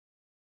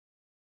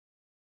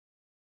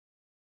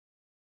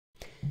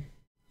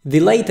The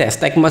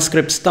latest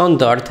ECMAScript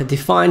standard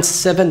defines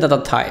 7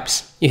 data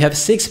types. You have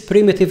 6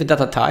 primitive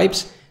data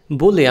types: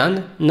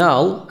 Boolean,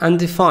 null,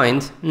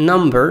 undefined,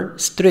 number,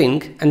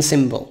 string, and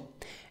symbol.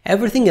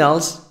 Everything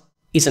else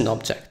is an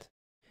object.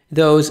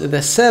 Thus,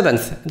 the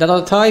 7th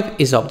data type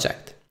is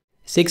object.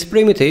 6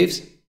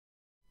 primitives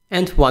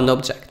and 1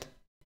 object.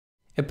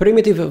 A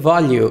primitive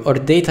value or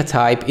data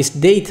type is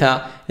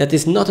data that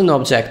is not an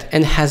object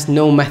and has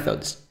no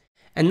methods.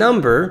 A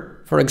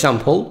number, for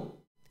example,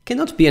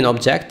 cannot be an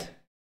object.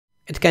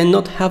 It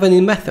cannot have any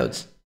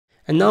methods.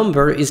 A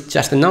number is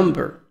just a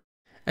number.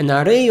 An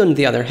array, on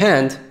the other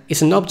hand,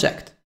 is an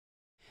object.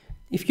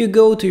 If you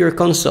go to your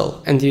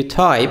console and you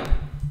type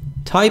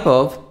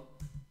of,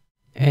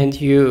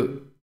 and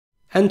you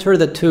enter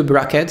the 2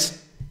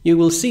 brackets, you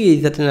will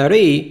see that an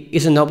array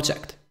is an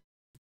object.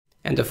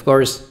 And of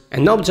course,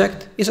 an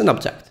object is an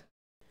object.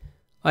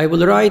 I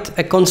will write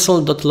a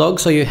console.log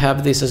so you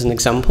have this as an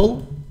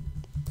example.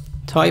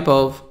 Type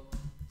of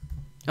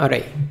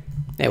array.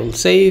 I will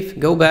save,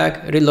 go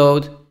back,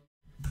 reload.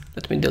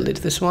 Let me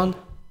delete this one.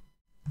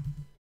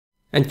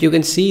 And you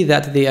can see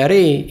that the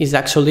array is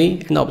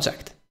actually an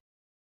object.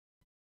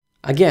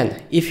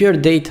 Again, if your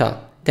data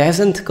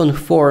doesn't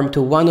conform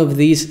to one of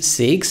these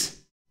 6,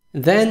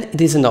 then it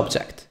is an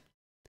object.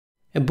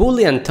 A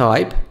Boolean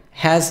type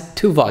has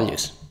 2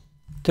 values,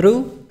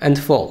 true and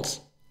false.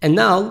 A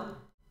null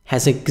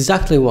has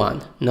exactly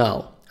 1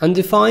 null.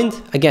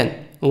 Undefined,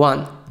 again,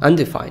 1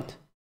 undefined.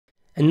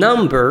 A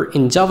number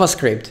in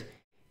JavaScript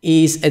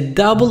is a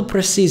double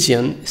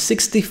precision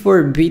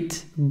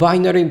 64-bit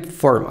binary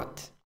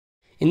format.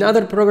 In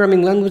other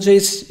programming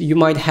languages, you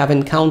might have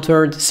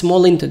encountered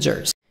small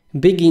integers,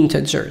 big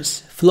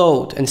integers,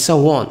 float, and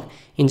so on.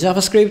 In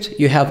JavaScript,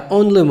 you have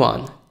only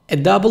one, a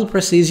double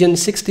precision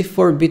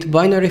 64-bit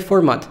binary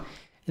format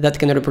that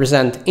can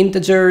represent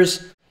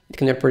integers, it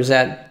can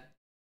represent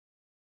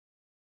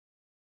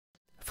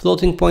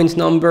floating point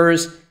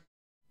numbers,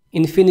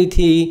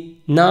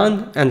 infinity,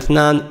 none, and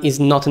none is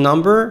not a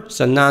number,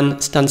 so none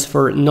stands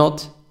for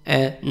not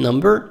a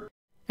number,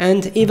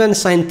 and even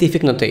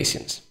scientific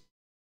notations.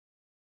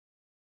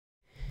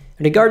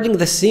 Regarding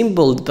the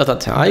symbol data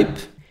type,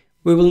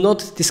 we will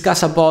not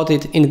discuss about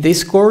it in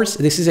this course.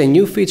 This is a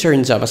new feature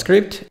in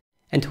JavaScript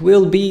and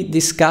will be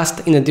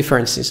discussed in a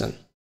different season.